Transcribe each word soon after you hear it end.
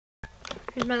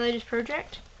Here's my latest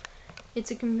project.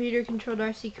 It's a computer-controlled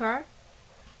RC car.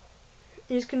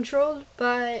 It is controlled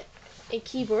by a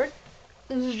keyboard.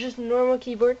 This is just a normal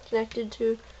keyboard connected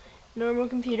to a normal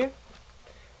computer.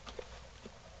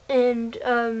 And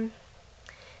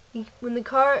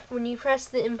when you press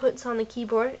the inputs on the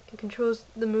keyboard, it controls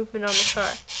the movement on the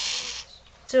car.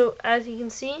 So as you can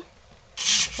see,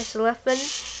 press the left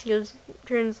button,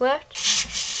 turns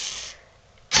left,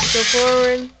 go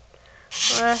forward,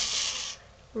 left,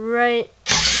 right.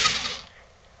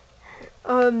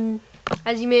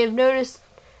 As you may have noticed,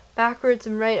 backwards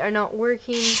and right are not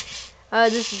working.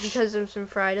 This is because of some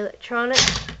fried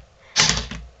electronics.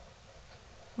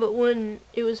 But when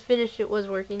it was finished, it was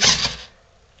working.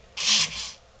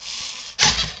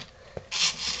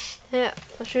 Yeah,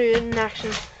 I'll show you in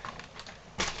action.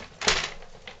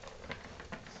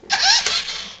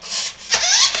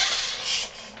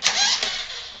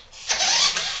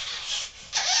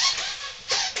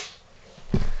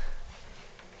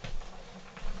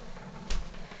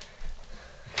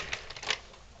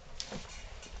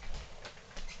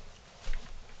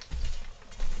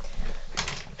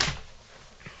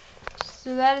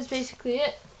 So that is basically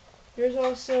it. There's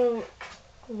also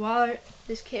a wire,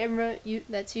 this camera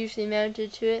that's usually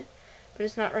mounted to it, but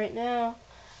it's not right now,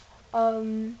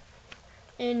 and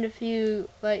a few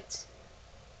lights.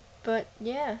 But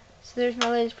yeah, so there's my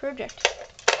latest project.